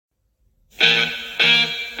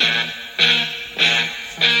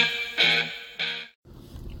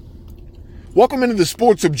Welcome into the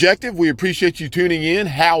Sports Objective. We appreciate you tuning in,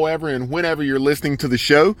 however and whenever you're listening to the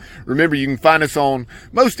show. Remember, you can find us on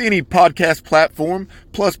most any podcast platform.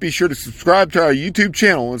 Plus, be sure to subscribe to our YouTube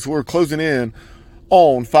channel as we're closing in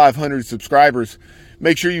on 500 subscribers.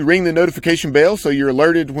 Make sure you ring the notification bell so you're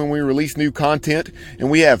alerted when we release new content. And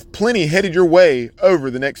we have plenty headed your way over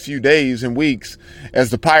the next few days and weeks as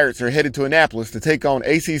the Pirates are headed to Annapolis to take on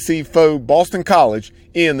ACC foe Boston College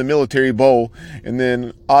in the Military Bowl. And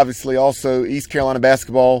then obviously also East Carolina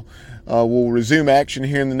basketball will resume action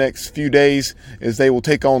here in the next few days as they will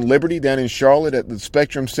take on Liberty down in Charlotte at the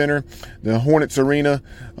Spectrum Center, the Hornets Arena,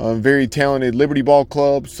 a very talented Liberty Ball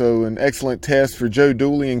Club. So an excellent test for Joe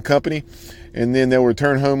Dooley and company. And then they'll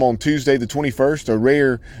return home on Tuesday the 21st, a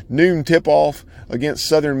rare noon tip-off against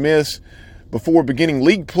Southern Miss before beginning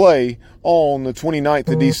league play on the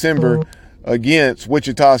 29th of December against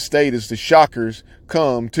Wichita State as the Shockers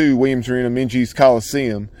come to Williams Arena Minges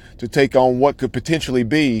Coliseum to take on what could potentially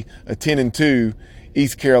be a 10-2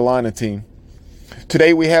 East Carolina team.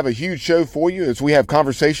 Today we have a huge show for you as we have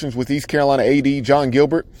conversations with East Carolina AD John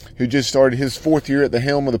Gilbert, who just started his fourth year at the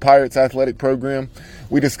helm of the Pirates athletic program.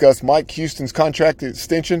 We discuss Mike Houston's contract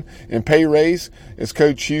extension and pay raise as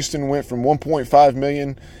Coach Houston went from $1.5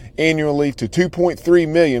 million annually to $2.3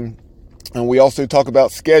 million. And we also talk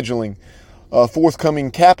about scheduling, a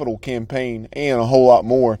forthcoming capital campaign, and a whole lot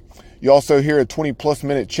more. You also hear a 20-plus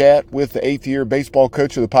minute chat with the eighth-year baseball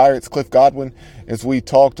coach of the Pirates, Cliff Godwin, as we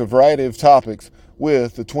talked a variety of topics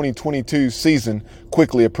with the 2022 season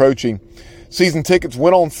quickly approaching. Season tickets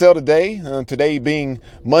went on sale today, today being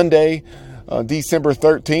Monday, December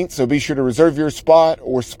 13th, so be sure to reserve your spot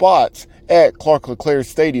or spots at Clark LeClaire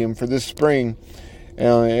Stadium for this spring,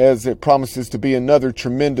 as it promises to be another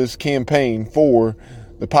tremendous campaign for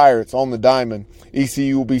the Pirates on the diamond.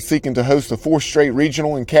 ECU will be seeking to host a fourth straight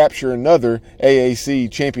regional and capture another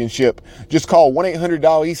AAC championship. Just call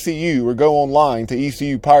 1-800-ECU or go online to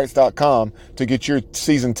ECUPirates.com to get your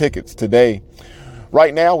season tickets today.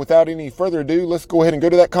 Right now, without any further ado, let's go ahead and go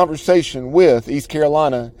to that conversation with East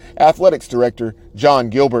Carolina Athletics Director John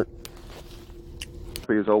Gilbert.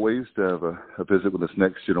 As always, to have a visit with this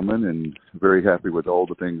next gentleman, and very happy with all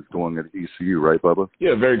the things going at ECU, right, Bubba?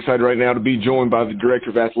 Yeah, very excited right now to be joined by the Director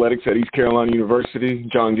of Athletics at East Carolina University,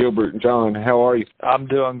 John Gilbert. John, how are you? I'm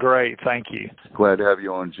doing great, thank you. Glad to have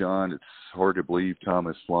you on, John. It's hard to believe time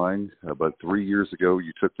is flying. About 3 years ago,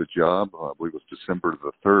 you took the job. I believe it was December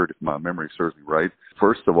the 3rd, if my memory serves me right.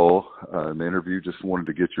 First of all, in the interview, just wanted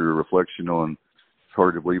to get your reflection on. It's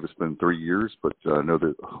hard to believe it's been 3 years, but I know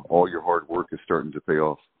that all your hard work is starting to pay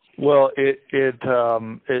off. Well, it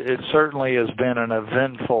certainly has been an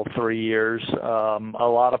eventful 3 years. A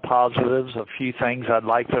lot of positives, a few things I'd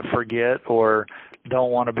like to forget or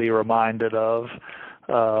don't want to be reminded of.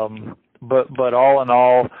 But all in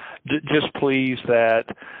all, just pleased that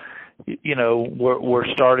we're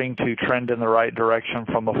starting to trend in the right direction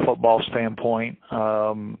from a football standpoint.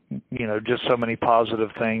 Just so many positive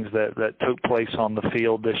things that took place on the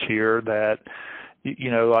field this year that,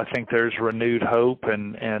 I think there's renewed hope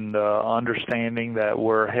and understanding that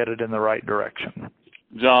we're headed in the right direction.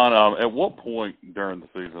 John, at what point during the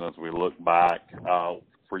season, as we look back,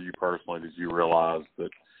 for you personally, did you realize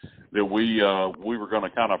that we were going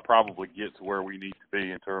to kind of probably get to where we need to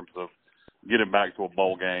be in terms of getting back to a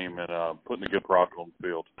bowl game and putting a good product on the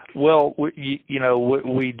field? Well,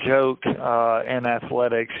 we joke in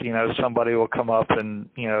athletics, somebody will come up and,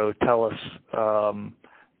 tell us,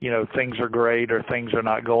 things are great or things are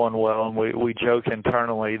not going well. And we joke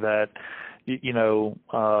internally that,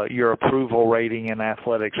 your approval rating in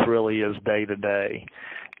athletics really is day to day.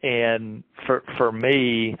 And for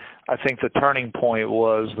me, I think the turning point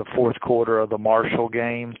was the fourth quarter of the Marshall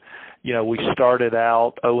game. We started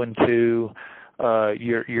out 0-2.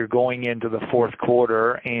 You're going into the fourth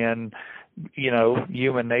quarter, and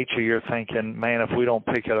human nature, you're thinking, man, if we don't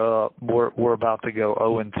pick it up, we're about to go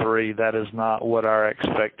 0-3. That is not what our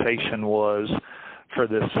expectation was for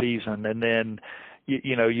this season. And then,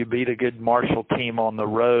 you beat a good Marshall team on the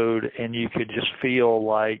road, and you could just feel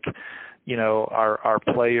like, our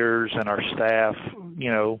players and our staff,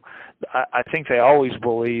 I think they always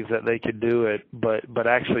believed that they could do it, but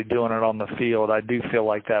actually doing it on the field, I do feel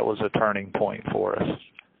like that was a turning point for us.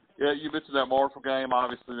 Yeah, you mentioned that Marshall game.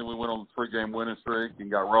 Obviously, then we went on the 3-game winning streak and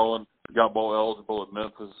got rolling, got bowl eligible at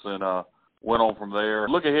Memphis, and went on from there.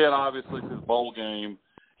 Look ahead, obviously, to the bowl game,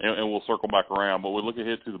 and we'll circle back around, but we look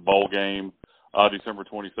ahead to the bowl game, December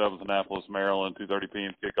 27th, Annapolis, Maryland, 2:30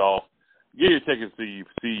 p.m. kickoff. Get your tickets to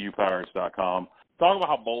ECUPirates.com. Talk about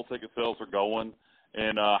how bowl ticket sales are going,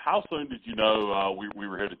 and how soon did you know we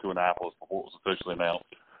were headed to Annapolis before it was officially announced?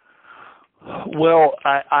 Well,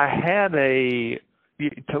 I had let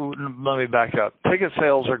me back up. Ticket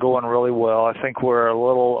sales are going really well. I think we're a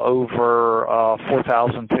little over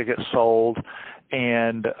 4,000 tickets sold,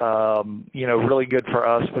 and really good for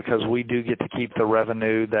us because we do get to keep the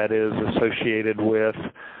revenue that is associated with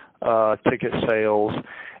ticket sales.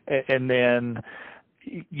 And then,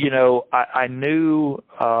 I knew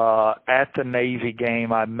at the Navy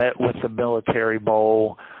game, I met with the Military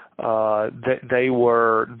Bowl. They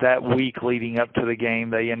were, that week leading up to the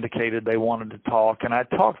game, they indicated they wanted to talk, and I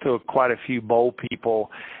talked to quite a few bowl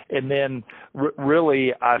people, and then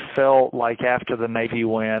really I felt like after the Navy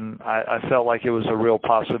win, I felt like it was a real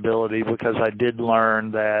possibility because I did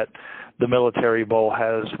learn that the Military Bowl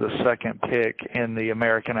has the second pick in the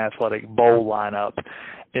American Athletic Bowl lineup,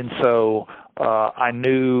 and so I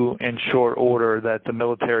knew in short order that the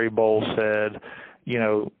Military Bowl said,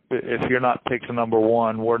 if you're not picked number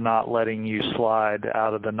one, we're not letting you slide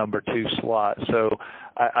out of the number 2 slot. So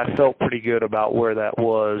I felt pretty good about where that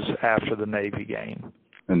was after the Navy game.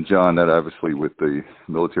 And John, that obviously with the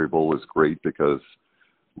Military Bowl is great because,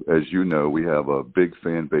 as you know, we have a big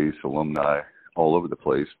fan base, alumni all over the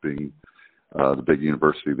place, being the big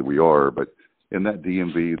university that we are. But in that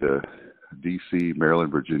DMV, the D.C.,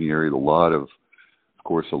 Maryland, Virginia area, a lot of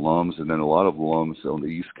course, alums, and then a lot of alums on the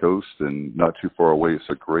East Coast and not too far away. It's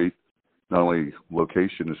a great, not only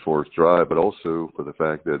location as far as drive, but also for the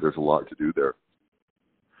fact that there's a lot to do there.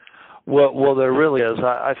 Well, there really is.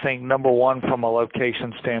 I think, number one, from a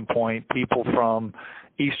location standpoint, people from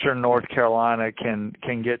eastern North Carolina can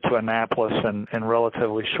get to Annapolis in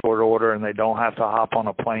relatively short order, and they don't have to hop on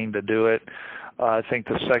a plane to do it. I think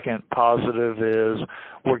the second positive is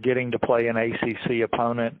we're getting to play an ACC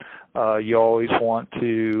opponent. You always want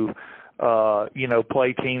to,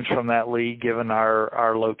 play teams from that league given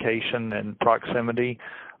our location and proximity.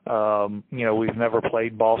 We've never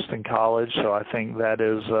played Boston College, so I think that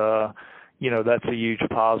is, that's a huge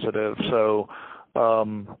positive. So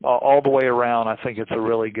all the way around, I think it's a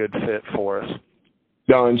really good fit for us.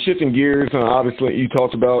 Don, shifting gears, obviously you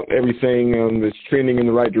talked about everything that's trending in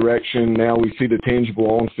the right direction. Now we see the tangible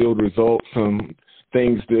on-field results,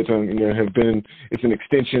 things that have been, it's an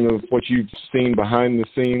extension of what you've seen behind the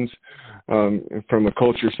scenes from a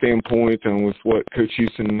culture standpoint with what Coach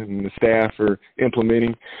Houston and the staff are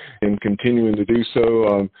implementing and continuing to do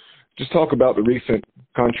so. Just talk about the recent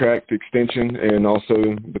contract extension and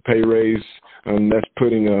also the pay raise that's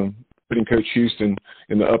putting Coach Houston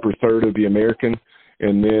in the upper third of the American.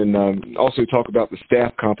 And then also talk about the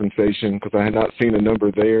staff compensation because I had not seen a number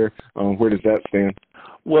there. Where does that stand?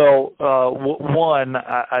 Well, one,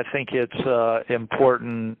 I think it's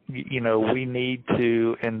important, we need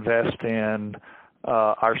to invest in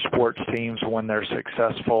our sports teams when they're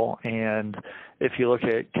successful. And if you look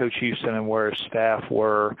at Coach Houston and where his staff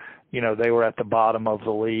were, they were at the bottom of the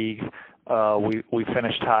league. We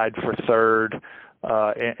finished tied for third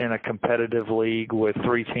in a competitive league with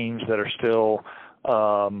 3 teams that are still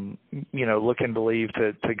looking to leave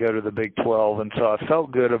to go to the Big 12. And so I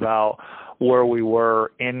felt good about where we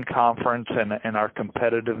were in conference and our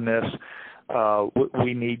competitiveness.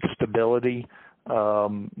 We need stability,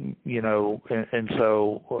 and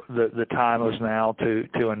so the time is now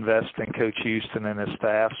to invest in Coach Houston and his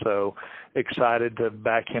staff. So excited to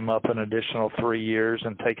back him up an additional 3 years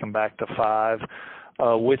and take him back to 5.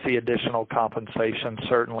 With the additional compensation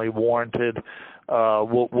certainly warranted.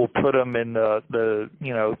 We'll put them in the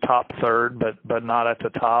top third, but not at the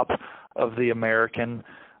top of the American.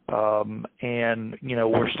 And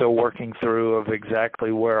we're still working through of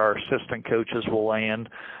exactly where our assistant coaches will land,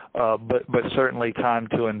 but certainly time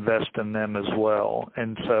to invest in them as well.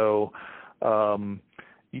 And so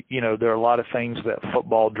there are a lot of things that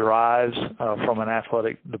football drives from an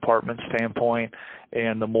athletic department standpoint,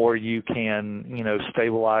 and the more you can,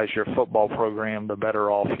 stabilize your football program, the better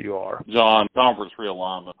off you are. John, conference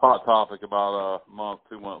realignment, hot topic about a month,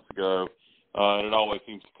 2 months ago, and it always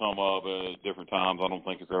seems to come up at different times. I don't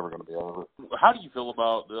think it's ever going to be over. How do you feel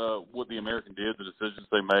about what the American did, the decisions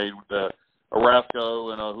they made with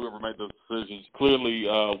Orozco and whoever made those decisions? Clearly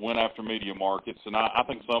went after media markets, and I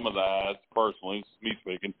think some of that, personally, me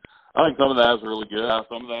speaking, I think some of that is really good.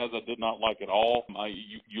 Some of that I did not like at all.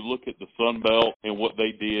 You look at the Sun Belt and what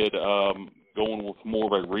they did, going with more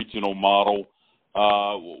of a regional model.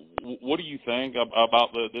 What do you think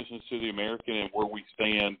about the additions to the American and where we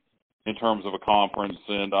stand in terms of a conference?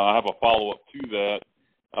 And I have a follow-up to that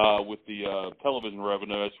with the television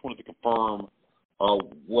revenue. I just wanted to confirm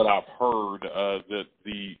what I've heard, that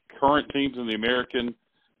the current teams in the American,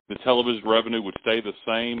 the television revenue would stay the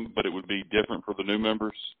same, but it would be different for the new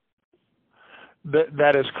members.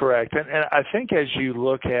 That is correct, and I think as you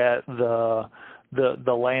look at the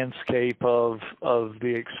landscape of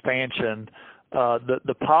the expansion,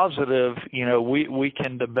 the positive, we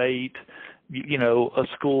can debate, a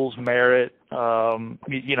school's merit,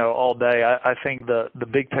 all day. I think the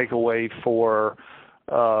big takeaway for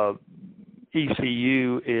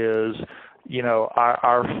ECU is,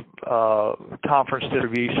 our conference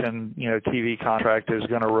distribution, TV contract is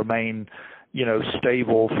going to remain,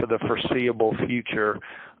 stable for the foreseeable future.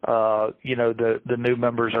 The new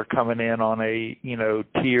members are coming in on a,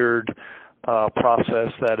 tiered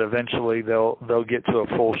process that eventually they'll get to a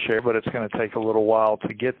full share, but it's going to take a little while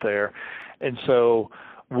to get there. And so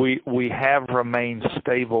we have remained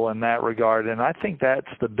stable in that regard, and I think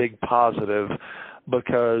that's the big positive,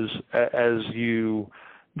 because as you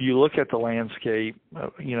look at the landscape,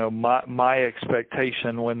 my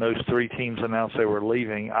expectation when those three teams announced they were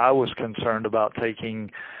leaving, I was concerned about taking,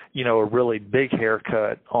 a really big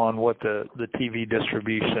haircut on what the TV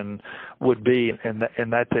distribution would be, and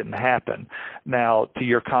that didn't happen. Now, to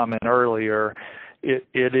your comment earlier, it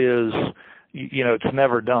is, it's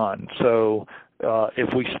never done. So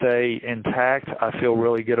if we stay intact, I feel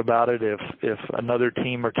really good about it. If another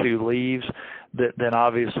team or two leaves, then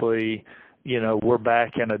obviously, we're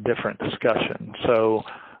back in a different discussion. So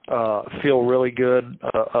feel really good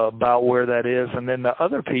about where that is. And then the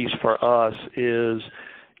other piece for us is,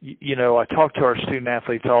 I talk to our student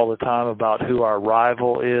athletes all the time about who our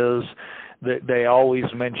rival is. They always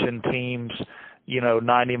mention teams,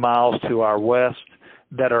 90 miles to our west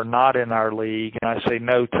that are not in our league. And I say,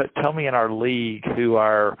 no, tell me in our league who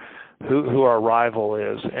our rival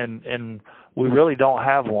is. And we really don't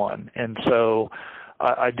have one. And so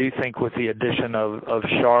I do think with the addition of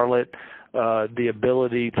Charlotte, the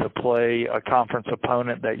ability to play a conference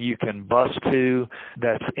opponent that you can bus to,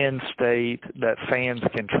 that's in-state, that fans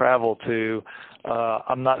can travel to,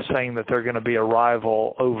 I'm not saying that they're going to be a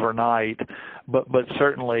rival overnight, but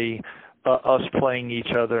certainly us playing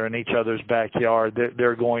each other in each other's backyard,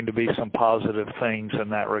 there are going to be some positive things in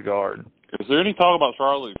that regard. Is there any talk about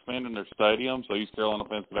Charlotte expanding their stadium so East Carolina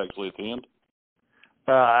fans could actually attend?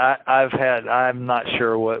 I'm not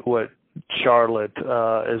sure what Charlotte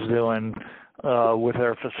is doing with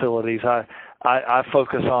their facilities. I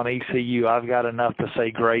focus on ECU. I've got enough to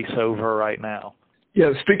say grace over right now.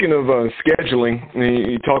 Yeah, speaking of scheduling,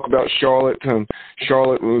 you talk about Charlotte.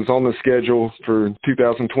 Charlotte was on the schedule for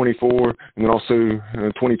 2024 and then also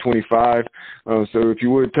 2025. So if you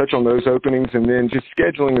would touch on those openings, and then just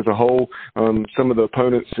scheduling as a whole, some of the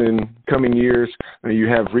opponents in coming years. You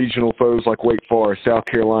have regional foes like Wake Forest, South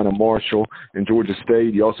Carolina, Marshall, and Georgia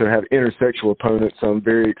State. You also have intersectional opponents.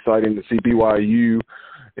 Very exciting to see BYU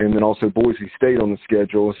and then also Boise State on the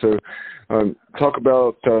schedule. So talk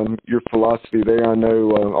about your philosophy there. I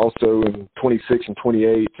know also in 26 and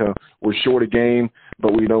 28, we're short a game,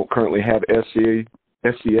 but we don't currently have FCS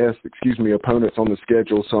opponents on the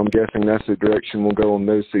schedule, so I'm guessing that's the direction we'll go on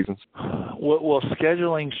those seasons. Well,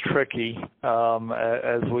 scheduling's tricky,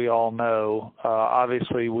 as we all know.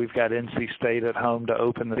 Obviously, we've got NC State at home to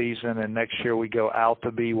open the season, and next year we go out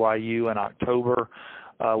to BYU in October.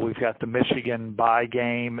 We've got the Michigan bye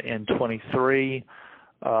game in 23.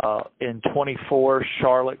 In 24,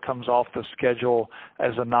 Charlotte comes off the schedule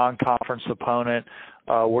as a non-conference opponent.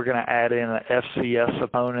 We're going to add in an FCS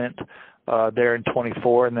opponent there in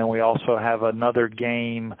 24, and then we also have another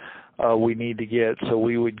game we need to get. So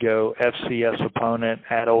we would go FCS opponent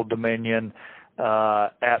at Old Dominion,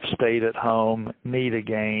 App State at home, need a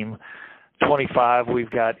game. 25,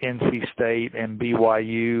 we've got NC State and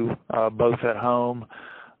BYU both at home.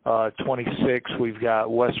 26, we've got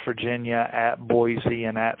West Virginia at Boise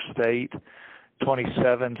and App State.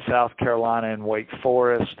 27, South Carolina and Wake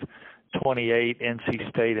Forest. 28, NC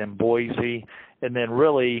State and Boise. And then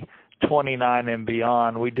really 29 and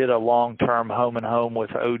beyond, we did a long-term home-and-home with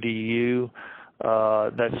ODU.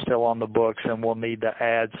 That's still on the books, and we'll need to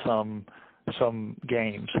add some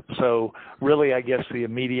games. So really, I guess the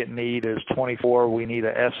immediate need is 24. We need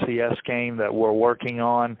a FCS game that we're working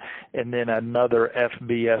on, and then another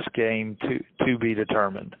FBS game to be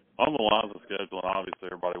determined. On the lines of scheduling, obviously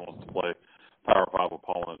everybody wants to play Power 5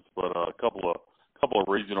 opponents, but a couple of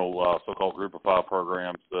regional so-called Group of 5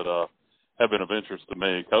 programs that have been of interest to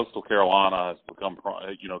me. Coastal Carolina has become,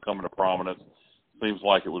 coming to prominence. Seems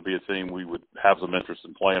like it would be a team we would have some interest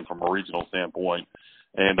in playing from a regional standpoint.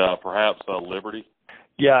 And perhaps Liberty?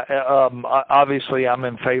 Yeah, obviously I'm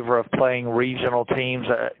in favor of playing regional teams.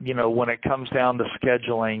 When it comes down to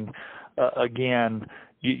scheduling, again,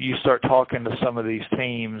 you start talking to some of these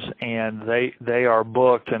teams, and they are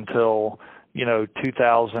booked until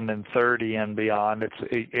 2030 and beyond.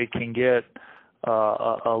 It can get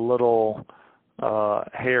a little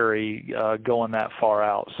hairy going that far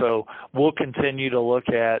out. So we'll continue to look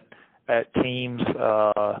at teams.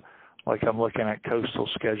 Like I'm looking at Coastal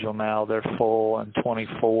schedule now; they're full in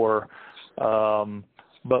 24.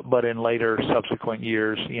 But in later subsequent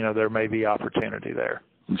years, there may be opportunity there.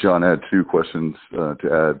 John, I had two questions to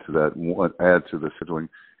add to that. One, add to the scheduling.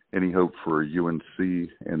 Any hope for UNC?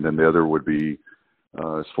 And then the other would be,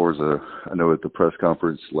 as far as I know at the press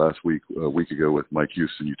conference a week ago with Mike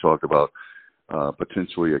Houston, you talked about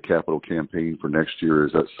potentially a capital campaign for next year.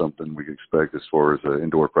 Is that something we can expect as far as an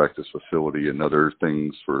indoor practice facility and other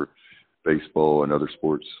things for baseball and other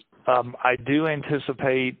sports? I do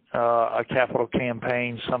anticipate a capital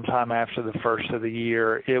campaign sometime after the first of the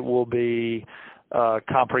year. It will be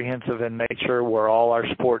comprehensive in nature, where all our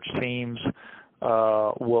sports teams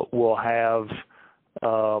will have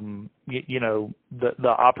the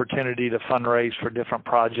opportunity to fundraise for different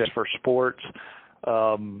projects for sports.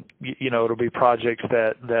 It'll be projects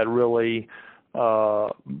that really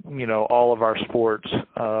all of our sports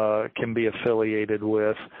can be affiliated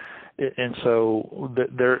with. And so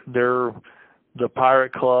the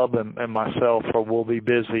Pirate Club and myself will be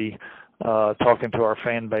busy talking to our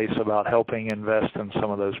fan base about helping invest in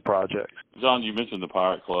some of those projects. John, you mentioned the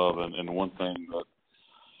Pirate Club, and one thing that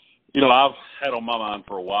I've had on my mind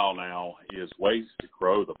for a while now is ways to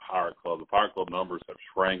grow the Pirate Club. The Pirate Club numbers have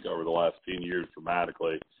shrank over the last 10 years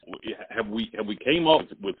dramatically. Have we came up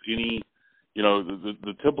with any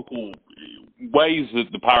the typical ways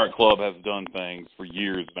that the Pirate Club has done things for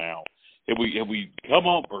years now? Have we come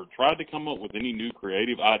up or tried to come up with any new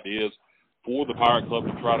creative ideas for the Pirate Club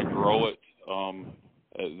to try to grow it?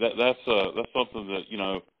 That's something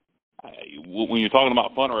that when you're talking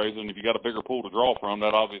about fundraising, if you got a bigger pool to draw from,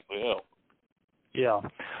 that obviously helps. Yeah.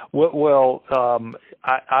 Well,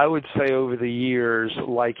 I would say over the years,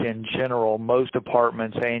 like in general, most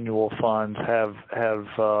departments' annual funds have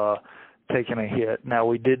taken a hit. Now,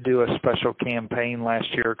 we did do a special campaign last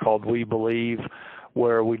year called We Believe,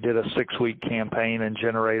 where we did a 6-week campaign and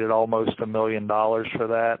generated almost $1 million for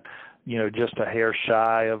that, just a hair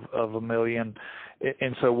shy of $1 million.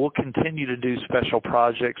 And so we'll continue to do special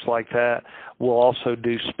projects like that. We'll also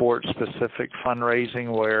do sports-specific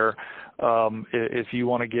fundraising where if you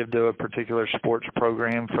want to give to a particular sports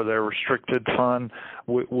program for their restricted fund,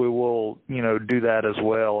 we will, do that as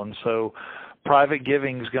well. And so private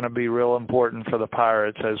giving is going to be real important for the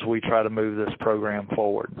Pirates as we try to move this program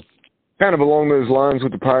forward. Kind of along those lines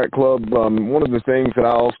with the Pirate Club, one of the things that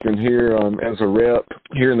I often hear as a rep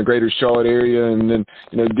here in the greater Charlotte area, and then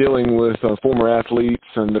dealing with former athletes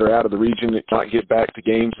that are out of the region that cannot get back to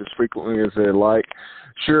games as frequently as they'd like.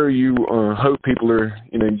 Sure, you hope people are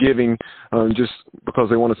giving just because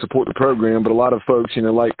they want to support the program, but a lot of folks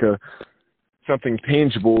like something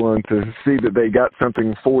tangible and to see that they got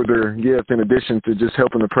something for their gift in addition to just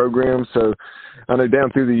helping the program. So I know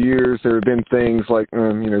down through the years there have been things like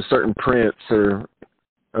certain prints or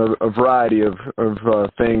a variety of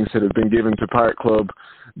things that have been given to Pirate Club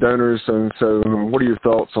donors. And so what are your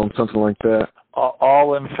thoughts on something like that?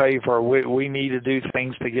 All in favor. We need to do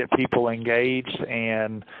things to get people engaged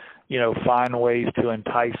and find ways to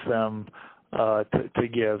entice them to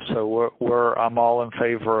give. So I'm all in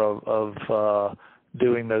favor of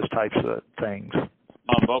doing those types of things.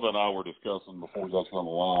 Bubba and I were discussing before we got on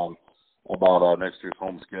the line about next year's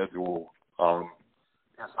home schedule.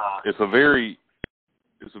 It's a very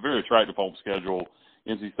attractive home schedule.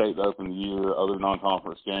 NC State to open the year, other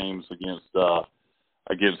non-conference games against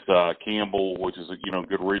Campbell, which is a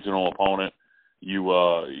good regional opponent.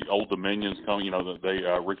 Old Dominion's coming.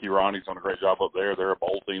 Ricky Ronnie's done a great job up there. They're a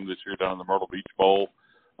bowl team this year down in the Myrtle Beach Bowl,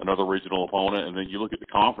 another regional opponent. And then you look at the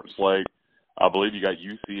conference slate. I believe you got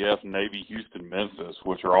UCF, Navy, Houston, Memphis,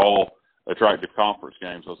 which are all attractive conference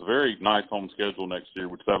games. So it's a very nice home schedule next year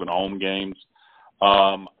with 7 home games.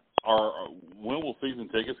 When will season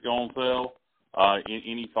tickets go on sale?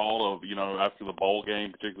 Any thought of after the bowl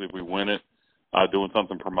game, particularly if we win it, doing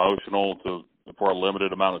something promotional for a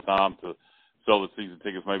limited amount of time to sell the season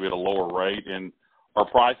tickets maybe at a lower rate? And are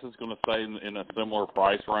prices going to stay in a similar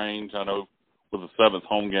price range? I know with the 7th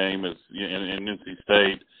home game is in NC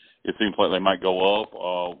State, it seems like they might go up.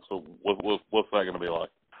 So what's that going to be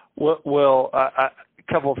like? Well, a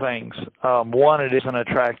couple of things. One, it is an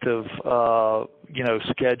attractive,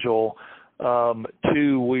 schedule.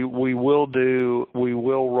 2, we will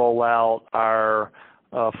roll out our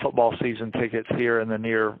football season tickets here in the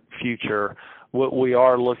near future. We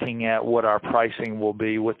are looking at what our pricing will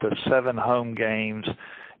be with the 7 home games.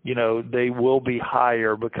 They will be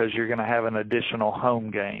higher because you're going to have an additional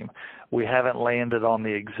home game. We haven't landed on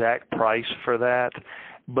the exact price for that,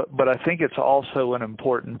 But I think it's also an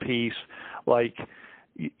important piece. Like,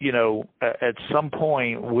 at some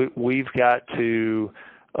point we've got to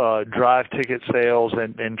drive ticket sales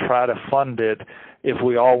and try to fund it if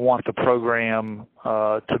we all want the program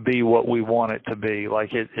to be what we want it to be.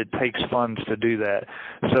 Like, it takes funds to do that.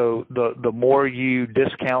 So the more you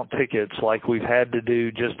discount tickets like we've had to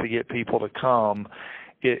do just to get people to come,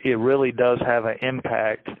 it really does have an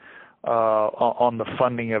impact on the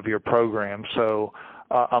funding of your program. So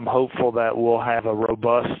I'm hopeful that we'll have a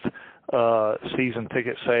robust season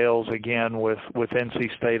ticket sales again with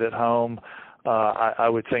NC State at home. I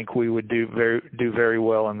would think we would do very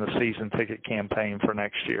well in the season ticket campaign for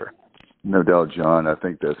next year. No doubt, John. I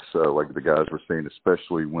think that's like the guys were saying,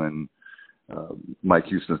 especially when Mike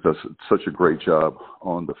Houston does such a great job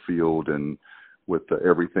on the field and with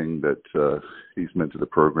everything that he's meant to the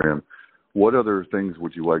program. What other things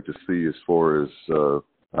would you like to see as far as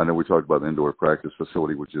I know we talked about the indoor practice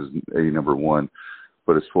facility, which is number one,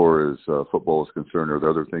 but as far as football is concerned, are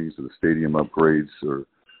there other things, the stadium upgrades or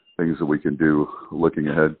things that we can do looking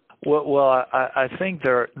ahead? Well, I think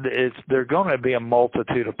there are going to be a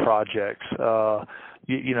multitude of projects.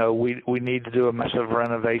 We need to do a massive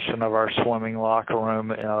renovation of our swimming locker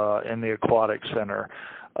room in the aquatic center,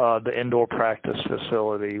 the indoor practice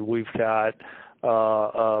facility. We've got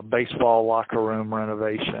a baseball locker room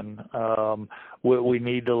renovation. We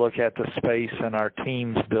need to look at the space in our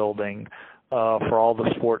teams building for all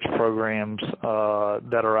the sports programs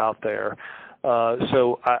that are out there.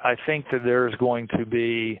 So I think that there's going to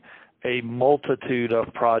be a multitude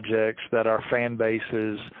of projects that our fan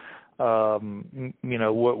bases,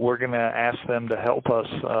 we're going to ask them to help us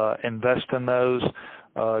invest in those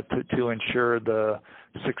to ensure the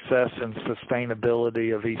success and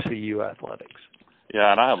sustainability of ECU athletics.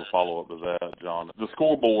 Yeah, and I have a follow-up to that, John. The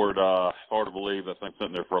scoreboard, hard to believe, I think,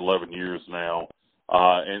 sitting there for 11 years now,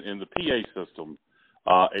 and the PA system.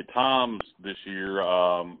 At times this year,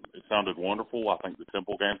 it sounded wonderful. I think the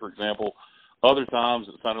Temple game, for example. Other times,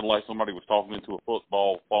 it sounded like somebody was talking into a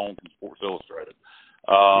football phone from Sports Illustrated.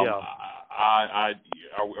 Are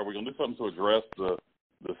we going to do something to address the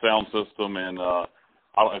sound system? And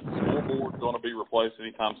is the scoreboard going to be replaced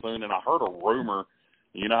anytime soon? And I heard a rumor.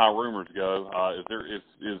 You know how rumors go.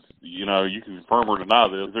 You can confirm or deny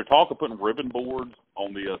this. Is there talk of putting ribbon boards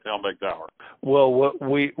on the Soundbank Tower? Well,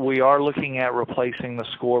 we are looking at replacing the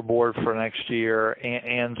scoreboard for next year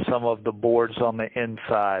and some of the boards on the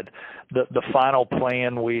inside. The final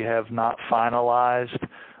plan we have not finalized,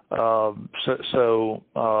 so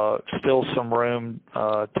still some room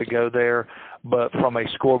to go there. But from a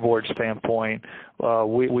scoreboard standpoint,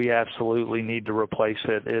 we absolutely need to replace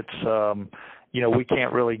it. It's we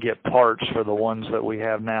can't really get parts for the ones that we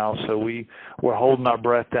have now, so we're holding our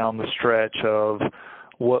breath down the stretch of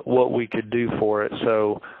what we could do for it.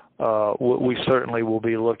 So we certainly will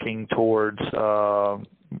be looking towards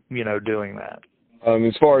doing that.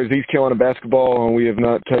 As far as East Carolina basketball, we have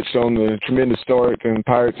not touched on the tremendous start and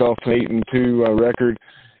Pirates off to an 8-2 record,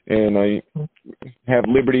 and I have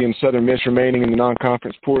Liberty and Southern Miss remaining in the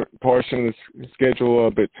non-conference portion of the schedule.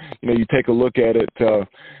 But you take a look at it.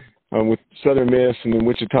 With Southern Miss and then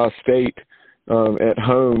Wichita State at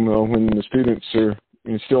home when the students are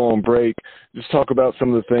still on break. Just talk about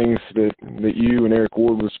some of the things that you and Eric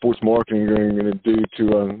Ward with sports marketing are going to do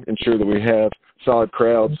to ensure that we have solid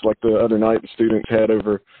crowds like the other night the students had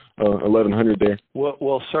over 1,100 there.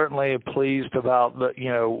 Well, certainly pleased about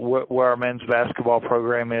where our men's basketball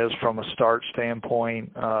program is from a start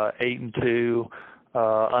standpoint, 8-2,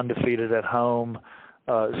 undefeated at home.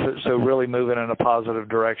 So really moving in a positive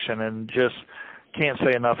direction, and just can't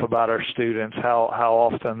say enough about our students, how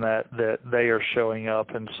often that they are showing up.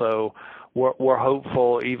 And so we're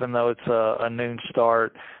hopeful, even though it's a noon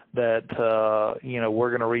start, that we're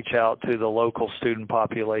going to reach out to the local student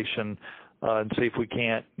population and see if we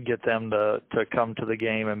can't get them to come to the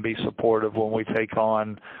game and be supportive when we take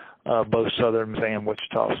on both Southern and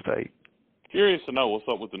Wichita State. Curious to know what's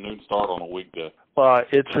up with the noon start on a weekday.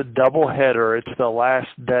 It's a doubleheader. It's the last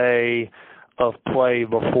day of play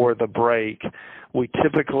before the break. We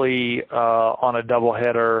typically, on a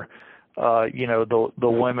doubleheader, the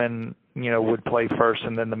women, would play first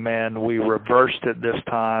and then the men. We reversed it this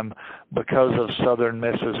time because of Southern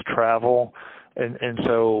Miss's travel. And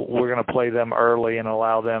so we're going to play them early and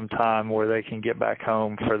allow them time where they can get back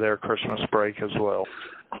home for their Christmas break as well.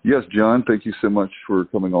 Yes, John, thank you so much for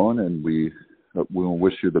coming on, and we will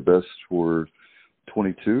wish you the best for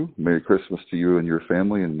 22. Merry Christmas to you and your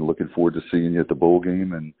family, and looking forward to seeing you at the bowl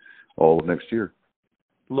game and all of next year.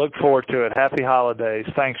 Look forward to it. Happy holidays.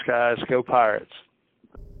 Thanks, guys. Go Pirates.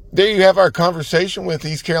 There you have our conversation with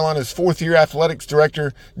East Carolina's fourth-year athletics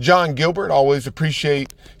director, John Gilbert. Always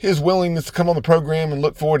appreciate his willingness to come on the program and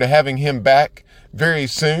look forward to having him back very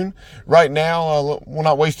soon. Right now, we'll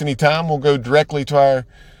not waste any time. We'll go directly to our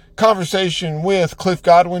conversation with Cliff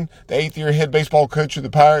Godwin, the eighth-year head baseball coach of the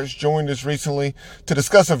Pirates, joined us recently to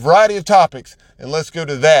discuss a variety of topics, and let's go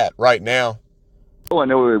to that right now. Well, I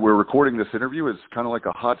know we're recording this interview. It's kind of like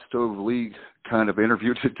a hot stove league kind of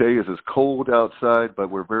interview today as it's cold outside, but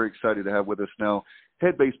we're very excited to have with us now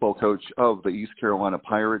head baseball coach of the East Carolina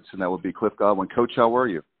Pirates, and that would be Cliff Godwin. Coach, how are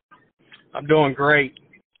you? I'm doing great.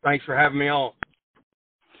 Thanks for having me on.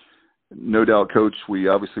 No doubt, Coach. We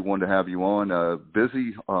obviously wanted to have you on.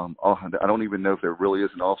 Busy. I don't even know if there really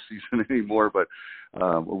is an off season anymore, but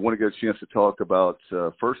we want to get a chance to talk about,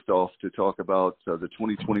 first off, the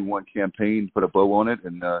 2021 campaign, put a bow on it,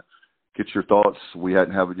 and get your thoughts. We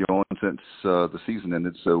hadn't had you on since the season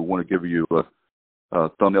ended, so we want to give you a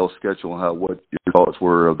thumbnail sketch on what your thoughts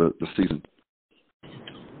were of the season.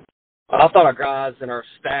 I thought our guys and our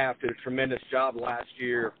staff did a tremendous job last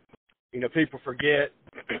year. You know, people forget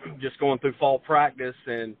just going through fall practice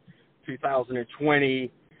in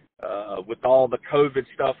 2020 with all the COVID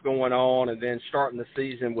stuff going on, and then starting the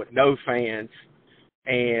season with no fans,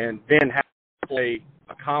 and then having to play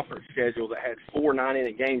a conference schedule that had 4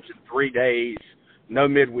 9-inning games in 3 days, no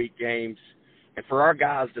midweek games, and for our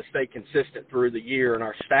guys to stay consistent through the year and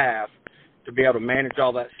our staff to be able to manage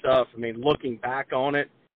all that stuff. I mean, looking back on it,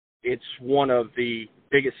 it's one of the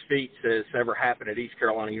biggest feats that's ever happened at East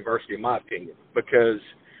Carolina University, in my opinion, because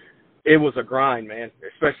it was a grind, man,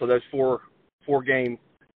 especially those four game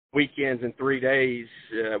weekends in 3 days.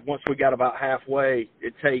 Once we got about halfway,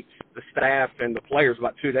 it takes the staff and the players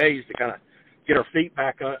about 2 days to kind of get our feet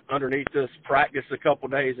back underneath us, practice a couple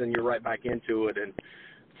of days, and you're right back into it. And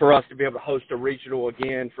for us to be able to host a regional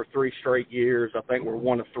again for 3 straight years, I think we're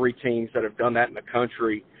one of 3 teams that have done that in the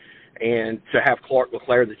country. And to have Clark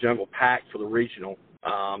LeClaire, the Jungle, packed for the regional,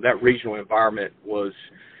 that regional environment was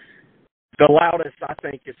the loudest I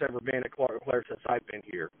think it's ever been at Clark LeClaire since I've been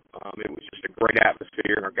here. It was just a great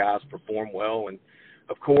atmosphere, and our guys performed well. And,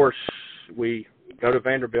 of course, we go to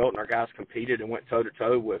Vanderbilt, and our guys competed and went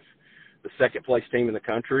toe-to-toe with the second-place team in the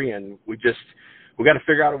country. And we got to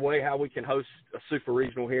figure out a way how we can host a super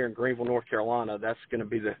regional here in Greenville, North Carolina. That's going to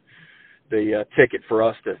be the ticket for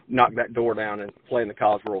us to knock that door down and play in the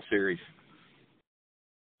College World Series.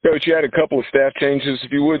 Coach, you had a couple of staff changes.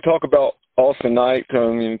 If you would talk about Austin Knight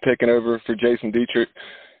taking over for Jason Dietrich.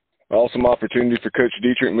 Awesome opportunity for Coach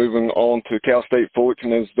Dietrich moving on to Cal State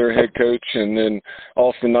Fullerton as their head coach, and then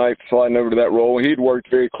Austin Knight sliding over to that role. He'd worked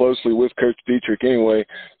very closely with Coach Dietrich anyway.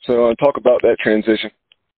 So talk about that transition.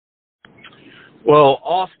 Well,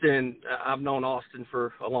 Austin, I've known Austin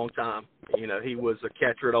for a long time. You know, he was a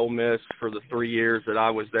catcher at Ole Miss for the 3 years that I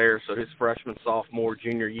was there. So his freshman, sophomore,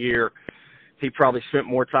 junior year, he probably spent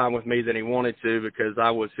more time with me than he wanted to because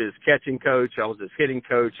I was his catching coach, I was his hitting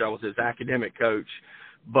coach, I was his academic coach.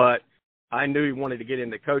 But I knew he wanted to get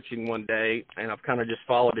into coaching one day, and I've kind of just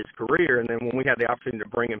followed his career. And then when we had the opportunity to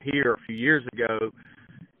bring him here a few years ago,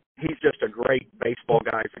 he's just a great baseball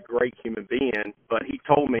guy. He's a great human being. But he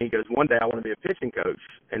told me, he goes, one day I want to be a pitching coach.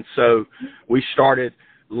 And so we started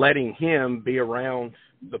letting him be around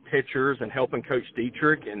the pitchers and helping Coach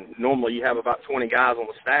Dietrich. And normally you have about 20 guys on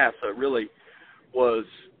the staff, so it really was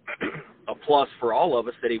a plus for all of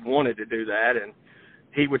us that he wanted to do that. And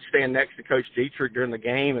he would stand next to Coach Dietrich during the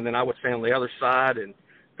game, and then I would stand on the other side, and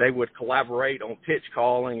they would collaborate on pitch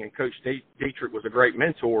calling. And Coach Dietrich was a great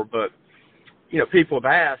mentor. But, you know, people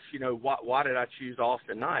have asked, you know, why did I choose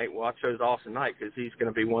Austin Knight? Well, I chose Austin Knight because he's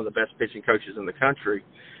going to be one of the best pitching coaches in the country.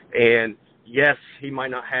 And, yes, he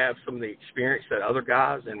might not have some of the experience that other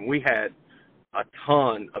guys, and we had a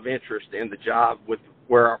ton of interest in the job with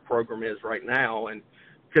where our program is right now, and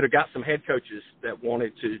could have got some head coaches that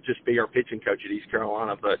wanted to just be our pitching coach at East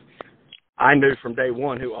Carolina. But I knew from day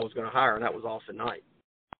one who I was going to hire, and that was Austin Knight.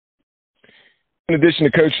 In addition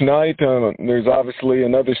to Coach Knight, there's obviously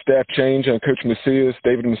another staff change on Coach Macias,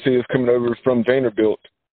 David Macias, coming over from Vanderbilt.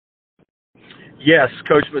 Yes,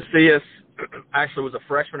 Coach Macias actually was a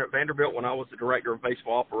freshman at Vanderbilt when I was the director of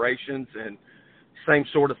baseball operations, and same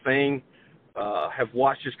sort of thing. Have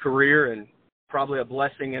watched his career, and probably a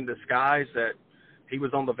blessing in disguise that he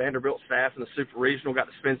was on the Vanderbilt staff in the Super Regional, got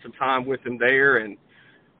to spend some time with him there and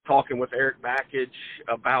talking with Eric Backage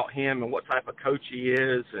about him and what type of coach he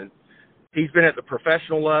is. And he's been at the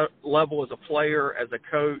professional level as a player, as a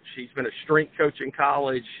coach. He's been a strength coach in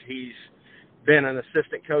college. He's been an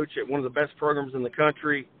assistant coach at one of the best programs in the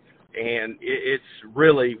country. And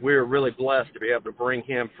we're really blessed to be able to bring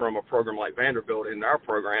him from a program like Vanderbilt into our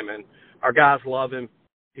program. And our guys love him.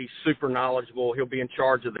 He's super knowledgeable. He'll be in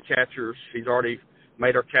charge of the catchers. He's already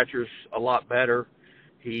made our catchers a lot better.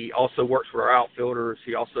 He also works with our outfielders.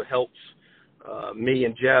 He also helps me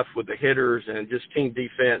and Jeff with the hitters and just team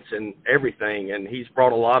defense and everything. And he's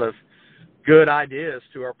brought a lot of good ideas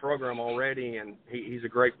to our program already, and he's a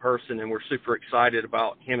great person, and we're super excited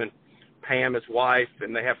about him and Pam, his wife,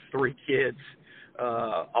 and they have 3 kids,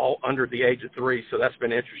 all under the age of 3, so that's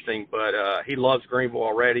been interesting. But he loves Greenville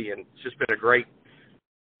already, and it's just been a great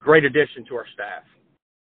addition to our staff.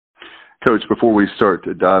 Coach, before we start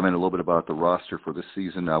to dive in a little bit about the roster for this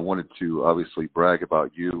season, I wanted to obviously brag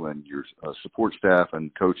about you and your support staff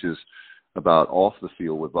and coaches about off the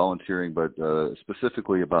field with volunteering, but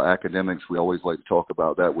specifically about academics. We always like to talk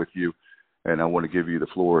about that with you, and I want to give you the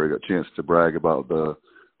floor, a chance to brag about the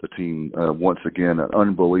team. Once again, an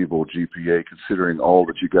unbelievable GPA considering all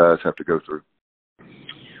that you guys have to go through.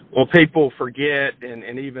 Well, people forget,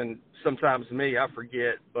 and even sometimes me, I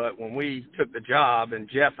forget, but when we took the job, and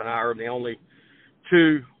Jeff and I are the only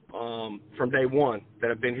 2 from day one that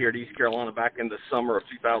have been here at East Carolina back in the summer of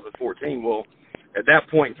 2014. Well, at that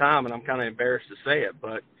point in time, and I'm kind of embarrassed to say it,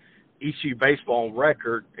 but ECU baseball on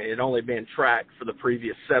record, and it had only been tracked for the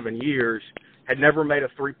previous 7 years, had never made a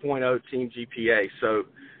 3.0 team GPA. So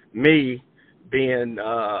me being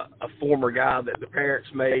a former guy that the parents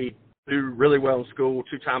made do really well in school,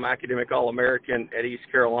 2-time academic All-American at East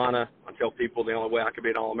Carolina. I tell people the only way I could be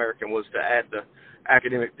an All-American was to add the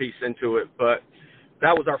academic piece into it. But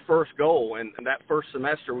that was our first goal, and that first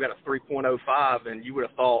semester we got a 3.05, and you would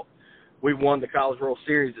have thought we won the College World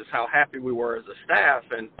Series is how happy we were as a staff.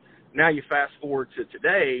 And now you fast forward to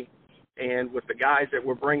today, and with the guys that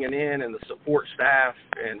we're bringing in and the support staff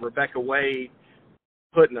and Rebecca Wade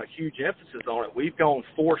putting a huge emphasis on it, we've gone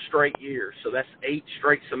 4 straight years. So that's 8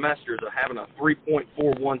 straight semesters of having a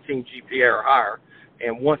 3.41 team GPA or higher.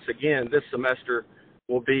 And once again, this semester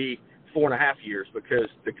will be 4.5 years because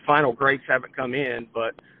the final grades haven't come in,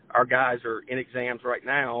 but our guys are in exams right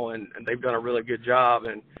now, and they've done a really good job.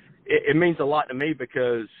 And it means a lot to me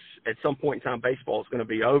because at some point in time, baseball is going to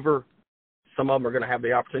be over. Some of them are going to have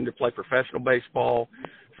the opportunity to play professional baseball.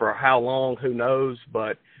 For how long, who knows,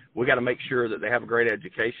 but we got to make sure that they have a great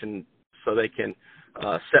education so they can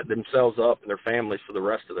set themselves up and their families for the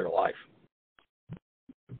rest of their life.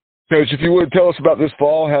 Coach, if you would tell us about this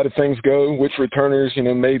fall, how did things go? Which returners,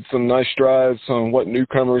 made some nice strides? What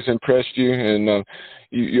newcomers impressed you? And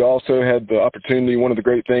you also had the opportunity, one of the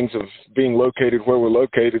great things of being located where we're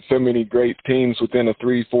located, so many great teams within a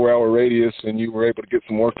 3-4 hour radius, and you were able to get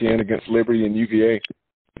some work in against Liberty and UVA.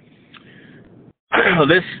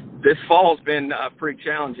 This fall's been pretty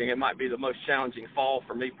challenging. It might be the most challenging fall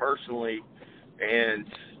for me personally. And,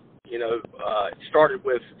 it started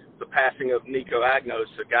with the passing of Nico Agnos,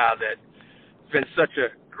 a guy that's been such a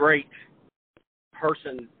great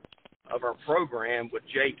person of our program with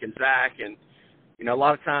Jake and Zach. And, a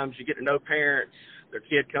lot of times you get to know parents, their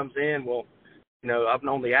kid comes in. Well, I've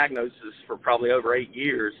known the Agnoses for probably over 8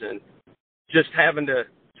 years, and just having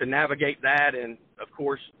to navigate that. And, of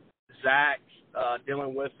course, Zach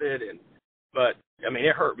dealing with it. But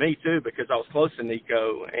it hurt me too because I was close to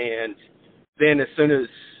Nico. And then as soon as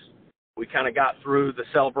we kind of got through the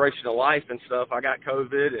celebration of life and stuff, I got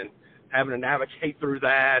COVID and having to navigate through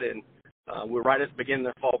that. And we're right at the beginning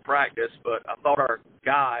of fall practice, but I thought our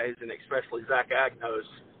guys, and especially Zach Agnos,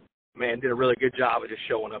 did a really good job of just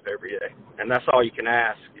showing up every day. And that's all you can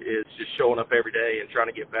ask is just showing up every day and trying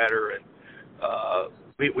to get better. And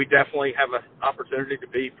we definitely have an opportunity to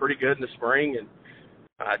be pretty good in the spring. And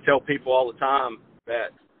I tell people all the time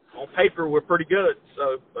that on paper we're pretty good.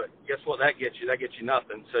 But guess what that gets you? That gets you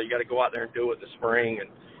nothing. So you got to go out there and do it in the spring and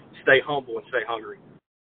stay humble and stay hungry.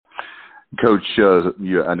 Coach,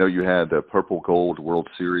 I know you had the Purple Gold World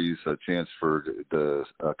Series, a chance for the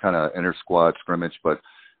kind of inter-squad scrimmage, but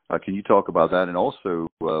can you talk about that? And also,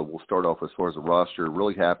 we'll start off as far as the roster.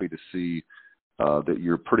 Really happy to see that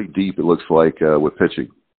you're pretty deep, it looks like, with pitching.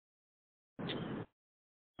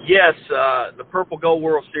 Yes, the Purple Gold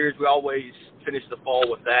World Series, we always finish the fall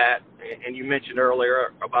with that. And you mentioned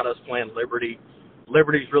earlier about us playing Liberty.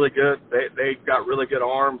 Liberty's really good. They've got really good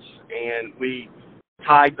arms, and we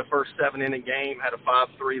tied the first 7-inning game, had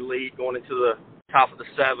a 5-3 lead going into the top of the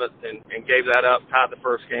 7th, and gave that up, tied the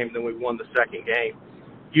first game, then we won the second game.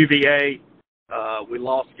 UVA, we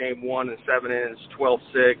lost game 1 in 7 innings,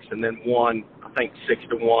 12-6, and then won, I think,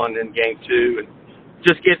 6-1 in game 2. And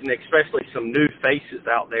just getting especially some new faces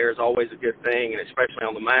out there is always a good thing, and especially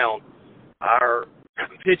on the mound. Our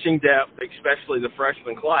pitching depth, especially the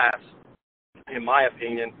freshman class, in my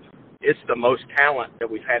opinion, it's the most talent that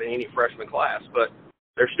we've had in any freshman class. But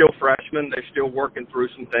they're still freshmen. They're still working through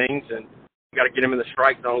some things, and got to get him in the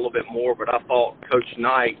strike zone a little bit more. But I thought Coach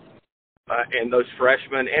Knight and those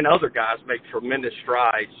freshmen and other guys make tremendous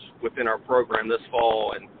strides within our program this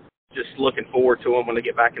fall, and just looking forward to them when they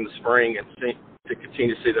get back in the spring and to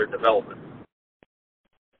continue to see their development.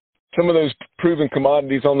 Some of those proven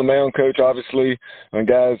commodities on the mound, Coach, obviously,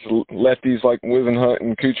 guys, lefties like Wisenhunt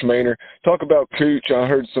and Cooch Maynor. Talk about Cooch. I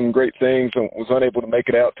heard some great things and was unable to make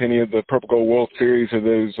it out to any of the Purple Gold World Series or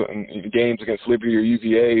those games against Liberty or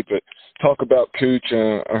UVA, but talk about Cooch.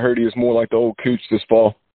 I heard he is more like the old Cooch this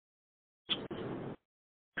fall.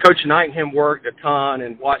 Coach Knight and him worked a ton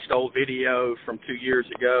and watched old video from 2 years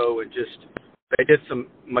ago, and just they did some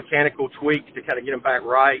mechanical tweaks to kind of get him back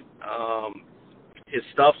right. His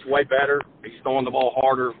stuff's way better. He's throwing the ball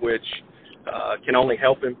harder, which can only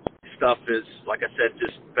help him. Stuff is, like I said,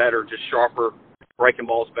 just better, just sharper. Breaking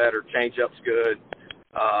ball's better. Changeup's good.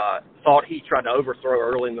 Thought he tried to overthrow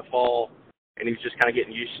early in the fall, and he was just kind of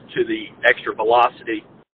getting used to the extra velocity.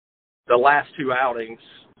 The last two outings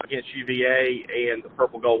against UVA and the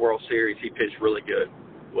Purple Gold World Series, he pitched really good.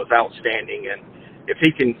 Was outstanding, and if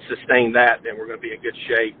he can sustain that, then we're going to be in good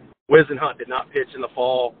shape. Wisenhunt did not pitch in the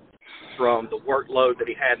fall from the workload that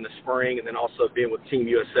he had in the spring, and then also being with Team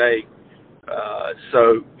USA.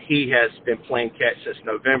 So he has been playing catch since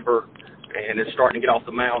November and is starting to get off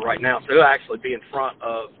the mound right now. So he'll actually be in front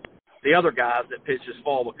of the other guys that pitch this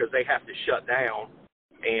fall because they have to shut down,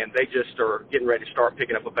 and they just are getting ready to start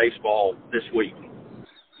picking up a baseball this week.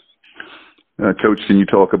 Coach, can you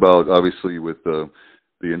talk about, obviously, with the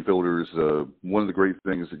infielders, one of the great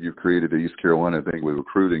things that you've created at East Carolina, I think, with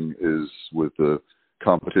recruiting is with the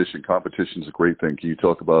competition. Competition's a great thing. Can you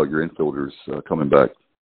talk about your infielders coming back?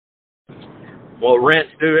 Well,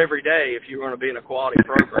 rents due every day if you're going to be in a quality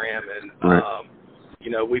program. And, right.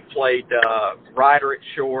 We played Ryder at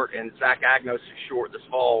short and Zach Agnos at short this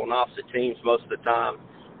fall on opposite teams most of the time.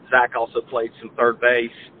 Zach also played some third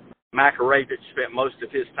base. Makaravich spent most of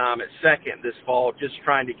his time at second this fall, just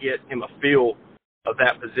trying to get him a feel of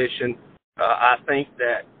that position. I think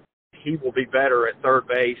that he will be better at third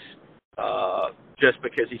base just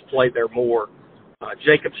because he's played there more.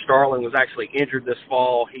 Jacob Starling was actually injured this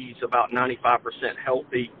fall. He's about 95%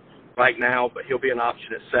 healthy right now, but he'll be an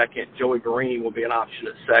option at second. Joey Green will be an option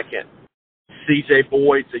at second. C.J.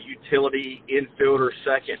 Boyd's a utility infielder,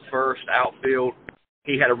 second, first, outfield.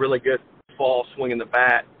 He had a really good fall swinging the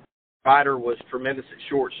bat. Ryder was tremendous at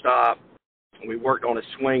shortstop. We worked on his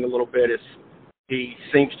swing a little bit as he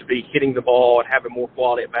seems to be hitting the ball and having more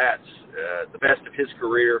quality at bats, the best of his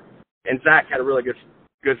career. And Zach had a really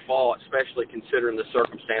good fall, especially considering the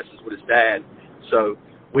circumstances with his dad. So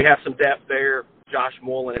we have some depth there. Josh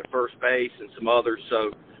Moreland at first base and some others.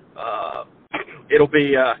 So it'll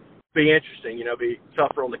be interesting. Be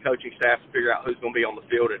tougher on the coaching staff to figure out who's going to be on the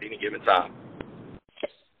field at any given time.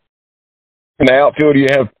 In the outfield, you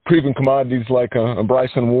have proven commodities like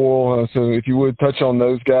Bryson Worrell. So if you would touch on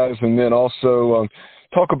those guys, and then also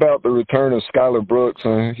talk about the return of Skylar Brooks.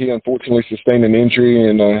 He unfortunately sustained an injury,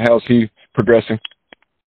 and how's he progressing?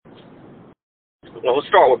 Well, we'll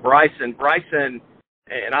start with Bryson. Bryson,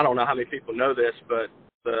 and I don't know how many people know this, but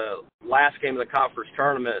the last game of the conference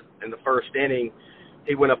tournament in the first inning,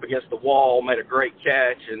 he went up against the wall, made a great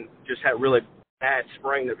catch, and just had a really bad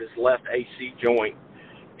sprain of his left AC joint.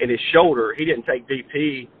 In his shoulder, he didn't take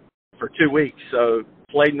BP for 2 weeks, so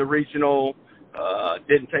played in the regional,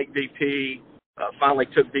 didn't take BP, finally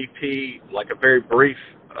took BP, like a very brief,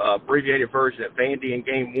 abbreviated version at Vandy in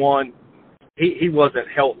game one. He wasn't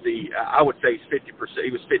healthy. I would say he's 50%.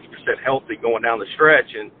 He was 50% healthy going down the stretch,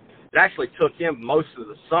 and it actually took him most of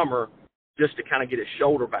the summer just to kind of get his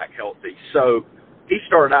shoulder back healthy. So he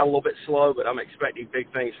started out a little bit slow, but I'm expecting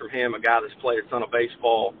big things from him, a guy that's played a ton of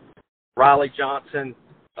baseball. Riley Johnson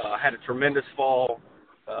had a tremendous fall.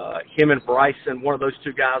 Him and Bryson, one of those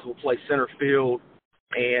two guys will play center field,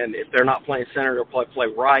 and if they're not playing center, they'll probably play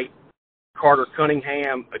right. Carter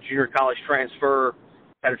Cunningham, a junior college transfer,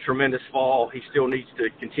 had a tremendous fall. He still needs to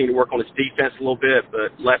continue to work on his defense a little bit,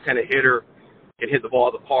 but left-handed hitter, can hit the ball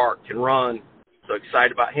at the park, can run. So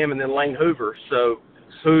excited about him. And then Lane Hoover. So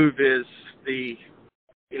Hoove is the,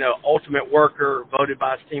 ultimate worker, voted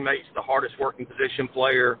by his teammates the hardest working position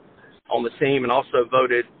player on the team, and also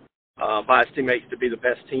voted by his teammates to be the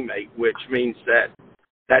best teammate, which means that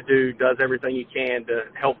dude does everything he can to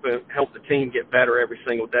help the team get better every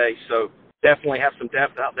single day. So definitely have some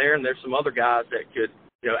depth out there, and there's some other guys that could,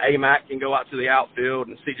 A-Mac can go out to the outfield,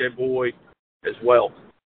 and C.J. Boyd as well.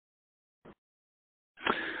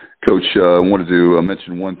 Coach, I wanted to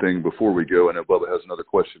mention one thing before we go. I know Bubba has another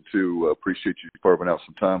question, too. Appreciate you carving out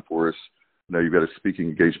some time for us. know you've got a speaking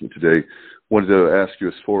engagement today. Wanted to ask you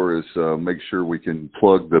as far as make sure we can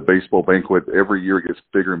plug the baseball banquet. Every year it gets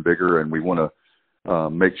bigger and bigger, and we want to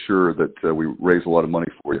make sure that we raise a lot of money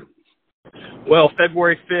for you. Well,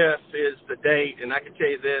 February 5th is the date, and I can tell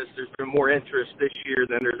you this, there's been more interest this year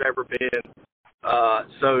than there's ever been.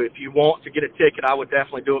 So if you want to get a ticket, I would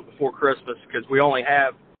definitely do it before Christmas because we only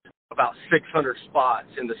have about 600 spots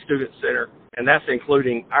in the Student Center, and that's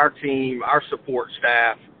including our team, our support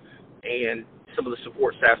staff, and some of the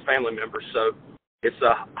support staff family members. So it's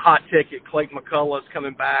a hot ticket. Clayton McCullough's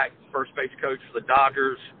coming back, first base coach for the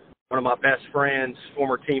Dodgers. One of my best friends,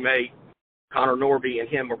 former teammate, Connor Norby, and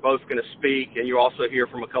him are both going to speak, and you also hear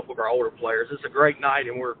from a couple of our older players. It's a great night,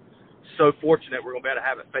 and we're so fortunate we're going to be able to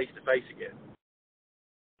have it face-to-face again.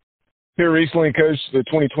 Here recently, Coach, the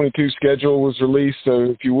 2022 schedule was released, so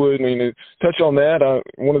if you would, touch on that.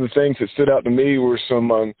 One of the things that stood out to me were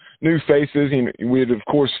some new faces. We had, of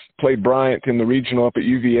course, played Bryant in the regional up at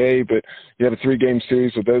UVA, but you have a 3-game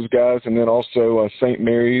series with those guys, and then also St.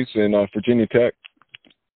 Mary's and Virginia Tech.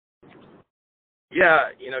 Yeah,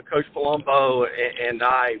 Coach Palumbo and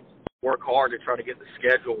I work hard to try to get the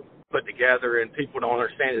schedule put together, and people don't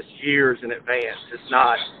understand it's years in advance. It's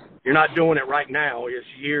not, you're not doing it right now. It's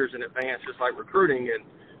years in advance, just like recruiting. And,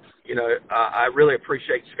 I really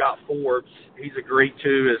appreciate Scott Forbes. He's agreed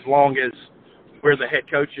to, as long as we're the head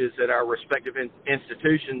coaches at our respective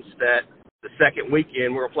institutions, that the second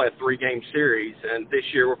weekend we're going to play a 3-game series. And this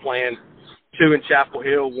year we're playing 2 in Chapel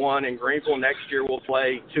Hill, 1 in Greenville. Next year we'll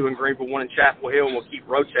play 2 in Greenville, 1 in Chapel Hill, and we'll keep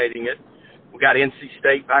rotating it. We got NC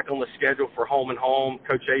State back on the schedule for home and home.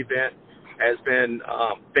 Coach Avent has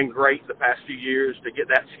been great the past few years to get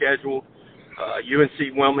that schedule.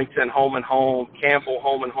 UNC Wilmington home and home, Campbell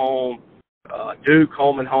home and home, Duke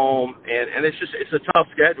home and home, and it's a tough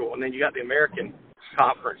schedule. And then you got the American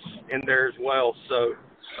Conference in there as well. So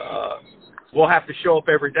we'll have to show up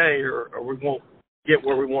every day, or we won't get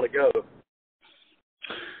where we want to go.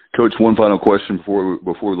 Coach, one final question before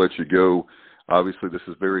we let you go. Obviously, this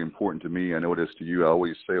is very important to me. I know it is to you. I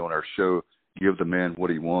always say on our show, give the man what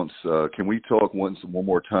he wants. Can we talk one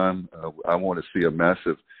more time? I want to see a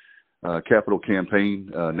massive capital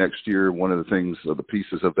campaign next year. One of the things, the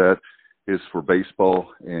pieces of that is for baseball.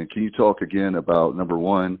 And can you talk again about, number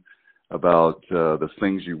one, about the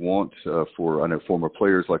things you want for, I know, former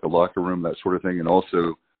players, like a locker room, that sort of thing, and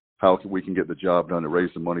also how we can get the job done to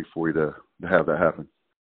raise the money for you to have that happen?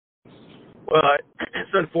 Well,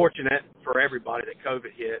 it's unfortunate for everybody that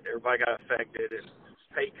COVID hit. Everybody got affected, and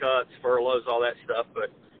pay cuts, furloughs, all that stuff.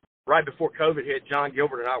 But right before COVID hit, John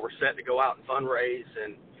Gilbert and I were set to go out and fundraise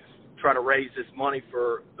and try to raise this money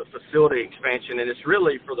for the facility expansion. And it's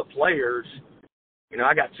really for the players.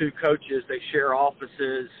 I got 2 coaches. They share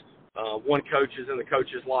offices. One coach is in the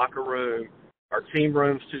coach's locker room. Our team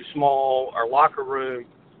room's too small. Our locker room.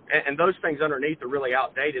 And those things underneath are really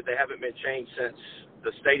outdated. They haven't been changed since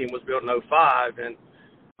the stadium was built in 2005. And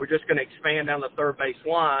we're just going to expand down the third base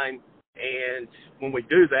line. And when we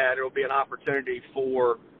do that, it'll be an opportunity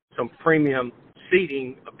for some premium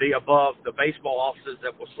seating be above the baseball offices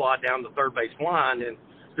that will slide down the third base line. And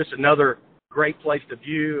just another great place to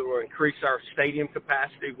view or increase our stadium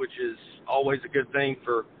capacity, which is always a good thing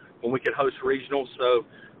for when we can host regionals. So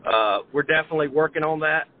we're definitely working on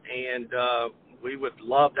that. And we would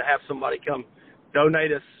love to have somebody come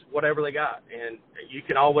donate us whatever they got. And you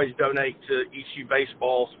can always donate to ECU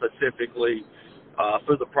Baseball specifically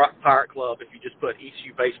through the Pirate Club if you just put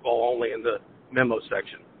ECU Baseball only in the memo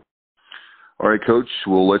section. All right, Coach,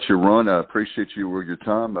 we'll let you run. I appreciate your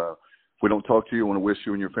time. If we don't talk to you, I want to wish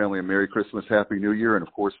you and your family a Merry Christmas, Happy New Year, and,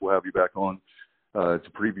 of course, we'll have you back on to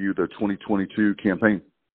preview the 2022 campaign.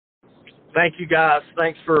 Thank you, guys.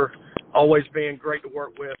 Thanks for always being great to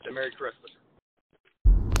work with, and Merry Christmas.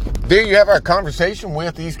 There you have our conversation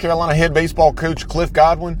with East Carolina head baseball coach Cliff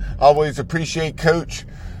Godwin. Always appreciate Coach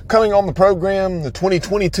coming on the program. The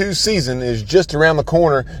 2022 season is just around the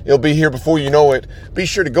corner. It'll be here before you know it. Be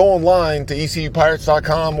sure to go online to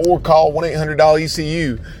ECUPirates.com or call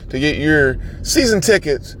 1-800-ECU to get your season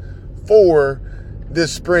tickets for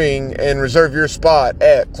this spring and reserve your spot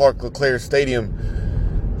at Clark LeClaire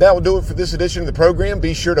Stadium. That will do it for this edition of the program.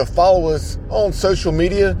 Be sure to follow us on social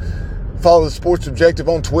media. Follow the Sports Objective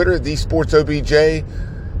on Twitter at TheSportsOBJ,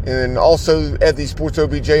 and also at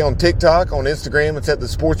TheSportsOBJ on TikTok. On Instagram, it's at The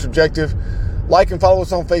Sports Objective. Like and follow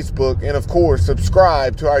us on Facebook, and of course,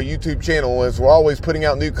 subscribe to our YouTube channel as we're always putting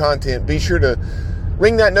out new content. Be sure to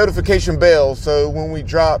ring that notification bell so when we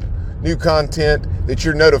drop new content that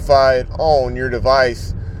you're notified on your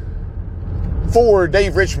device. For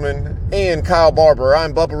Dave Richmond and Kyle Barber,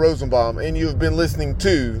 I'm Bubba Rosenbaum, and you have been listening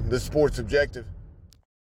to The Sports Objective.